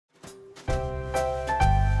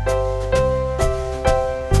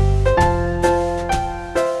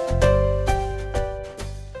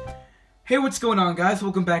Hey, what's going on, guys?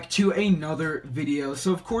 Welcome back to another video.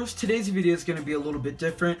 So of course today's video is going to be a little bit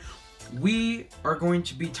different. We are going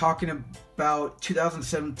to be talking about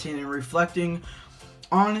 2017 and reflecting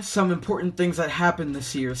on some important things that happened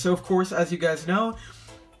this year. So of course, as you guys know,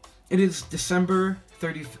 it is December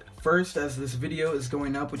 31st as this video is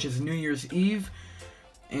going up, which is New Year's Eve.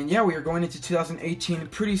 And yeah, we are going into 2018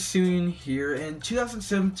 pretty soon here, and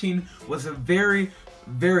 2017 was a very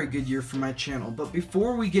good year for my channel. But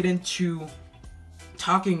before we get into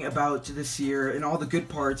talking about this year and all the good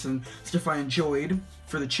parts and stuff I enjoyed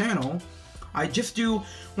for the channel, I just do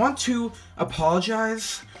want to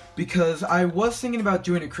apologize because I was thinking about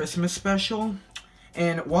doing a Christmas special,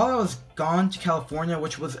 and while I was gone to California,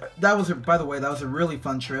 by the way, that was a really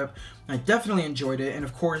fun trip. I definitely enjoyed it, and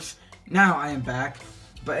of course now I am back.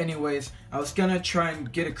 But anyways, I was gonna try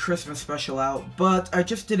and get a Christmas special out, but I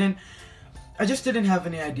just didn't have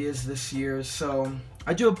any ideas this year, so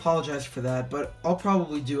I do apologize for that. But I'll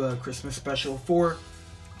probably do a Christmas special for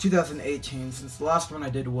 2018, since the last one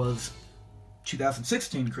I did was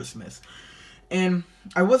 2016 Christmas. And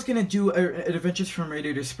I was gonna do an Adventures from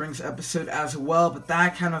Radiator Springs episode as well, but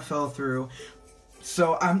that kind of fell through.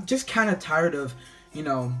 So I'm just kind of tired of,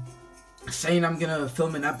 saying I'm gonna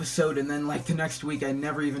film an episode and then like the next week I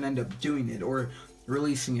never even end up doing it or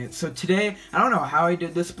releasing it. So today, I don't know how I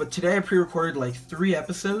did this, but today I pre-recorded like 3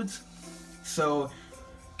 episodes. So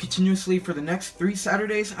continuously for the next 3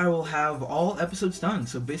 Saturdays, I will have all episodes done.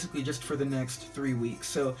 So basically just for the next 3 weeks.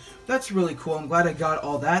 So that's really cool. I'm glad I got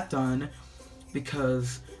all that done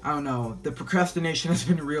because, I don't know, the procrastination has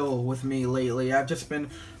been real with me lately. I've just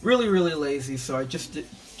been really lazy, so I just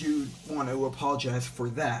do want to apologize for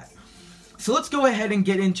that. So let's go ahead and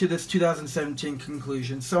get into this 2017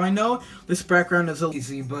 conclusion. So I know this background is a little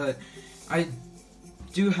easy, but I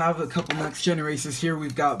do have a couple next gen racers here.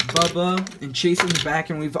 We've got Bubba and Chase in the back,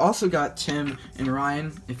 and we've also got Tim and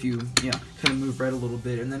Ryan, if you, kind of move right a little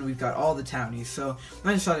bit, and then we've got all the townies. So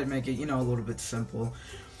I decided to make it, a little bit simple.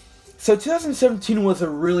 So 2017 was a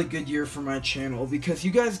really good year for my channel because you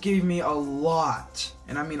guys gave me a lot,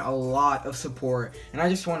 and I mean a lot of support, and I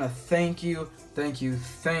just want to thank you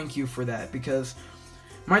for that, because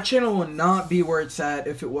my channel will not be where it's at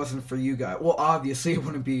if it wasn't for you guys. Well, obviously it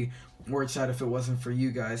wouldn't be where it's at if it wasn't for you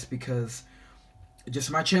guys, because just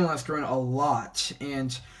my channel has grown a lot.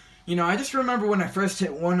 And I just remember when I first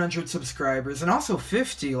hit 100 subscribers and also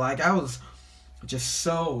 50, like I was just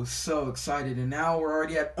so excited, and now we're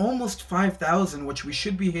already at almost 5,000, which we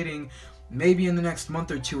should be hitting maybe in the next month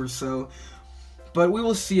or 2 or so. But we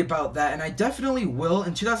will see about that, and I definitely will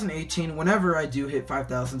in 2018, whenever I do hit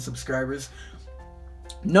 5,000 subscribers.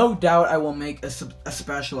 No doubt I will make a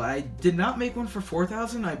special. I did not make one for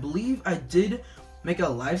 4,000. I believe I did make a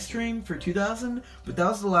live stream for 2,000, but that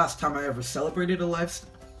was the last time I ever celebrated a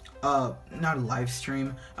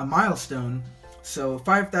milestone. So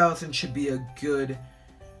 5,000 should be a good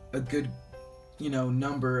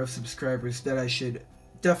number of subscribers that I should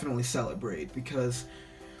definitely celebrate, because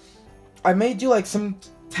I may do like some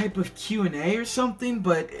type of Q&A or something.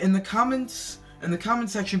 But in the comment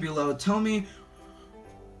section below, tell me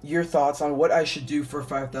your thoughts on what I should do for a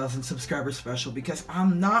 5,000 subscriber special, because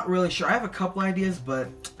I'm not really sure. I have a couple ideas, but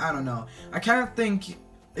I don't know. I kind of think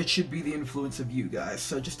it should be the influence of you guys.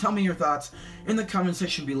 So just tell me your thoughts in the comment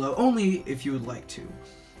section below, only if you would like to.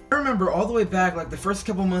 I remember all the way back, like the first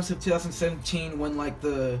couple months of 2017, when like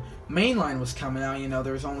the main line was coming out,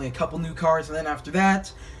 there was only a couple new cars, and then after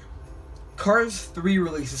that, Cars 3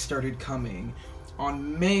 releases started coming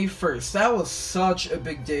on May 1st. That was such a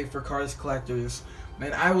big day for Cars collectors.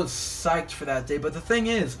 Man, I was psyched for that day. But the thing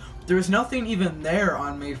is, there was nothing even there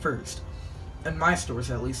on May 1st. In my stores,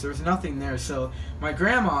 at least, there was nothing there. So my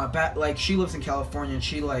grandma, she lives in California, and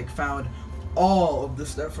she found all of the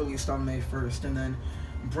stuff released on May 1st, and then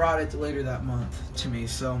brought it later that month to me.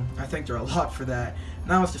 So I thanked her a lot for that. And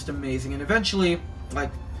that was just amazing. And eventually,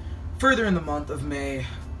 further in the month of May,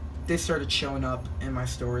 they started showing up in my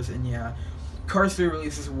stores, and yeah, Cars 3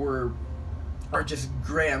 releases are just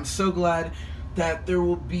great. I'm so glad that there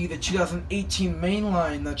will be the 2018 main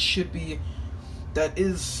line that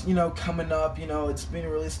is coming up. It's being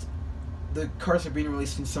released. The cars are being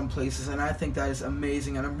released in some places, and I think that is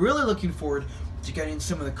amazing, and I'm really looking forward to getting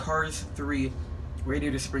some of the Cars 3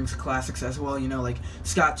 Radiator Springs classics as well, like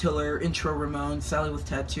Scott Tiller, Intro Ramon, Sally with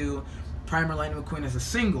Tattoo, Primer Lightning McQueen as a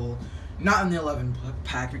single, not in the 11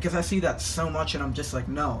 pack, because I see that so much, and I'm just like,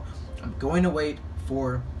 no, I'm going to wait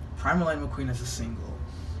for Primer Lightning McQueen as a single.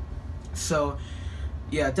 So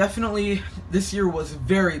yeah, definitely this year was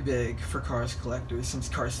very big for Cars collectors, since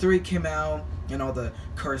Cars 3 came out, and all the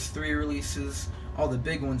Cars 3 releases, all the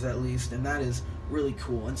big ones at least, and that is really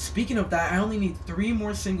cool. And speaking of that, I only need 3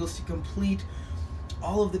 more singles to complete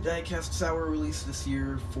all of the diecasts that were released this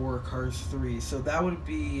year for Cars 3. So that would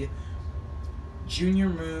be Junior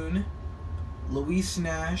Moon, Luis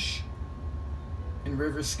Nash, and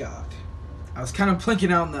River Scott. I was kind of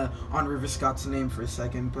blinking out on River Scott's name for a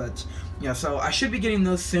second, but yeah, so I should be getting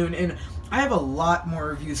those soon, and I have a lot more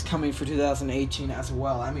reviews coming for 2018 as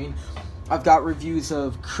well. I mean, I've got reviews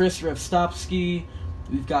of Chris Revstopski,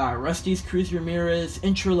 we've got Rusty's Cruz Ramirez,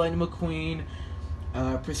 Intro Lightning McQueen,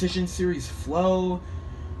 Precision Series Flo,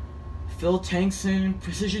 Phil Tankson,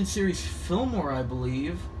 Precision Series Fillmore, I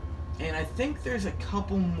believe, and I think there's a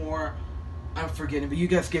couple more I'm forgetting, but you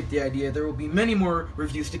guys get the idea. There will be many more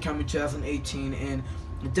reviews to come in 2018, and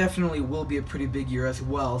it definitely will be a pretty big year as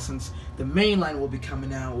well, since the main line will be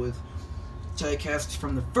coming out with diecasts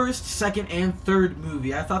from the first, second, and third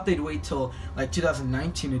movie. I thought they'd wait till like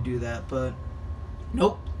 2019 to do that, but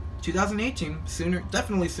nope, 2018, sooner,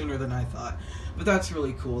 definitely sooner than I thought. But that's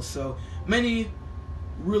really cool. So many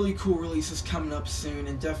really cool releases coming up soon,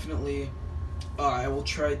 and definitely I will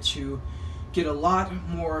try to get a lot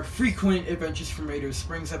more frequent Adventures from Raider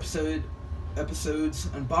Springs episodes,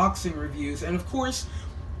 unboxing reviews, and of course,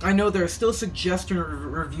 I know there are still suggestion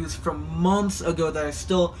reviews from months ago that I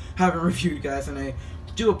still haven't reviewed, guys, and I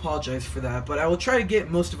do apologize for that, but I will try to get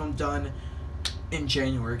most of them done in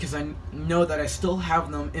January, because I know that I still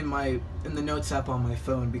have them in the notes app on my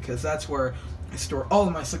phone, because that's where I store all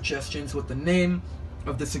of my suggestions with the name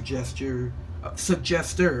of the suggester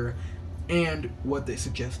and what they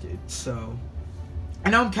suggested. So I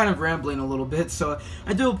know I'm kind of rambling a little bit, so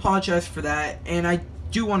I do apologize for that, and I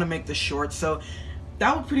do want to make this short. So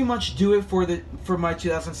that will pretty much do it for my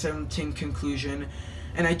 2017 conclusion,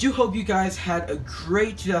 and I do hope you guys had a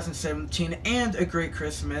great 2017 and a great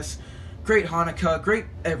Christmas, great Hanukkah, great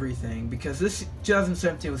everything, because this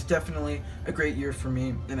 2017 was definitely a great year for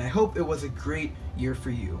me, and I hope it was a great year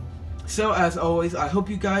for you. So, as always, I hope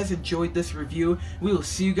you guys enjoyed this review. We will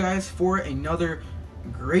see you guys for another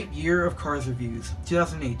great year of Cars reviews,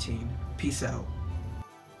 2018. Peace out.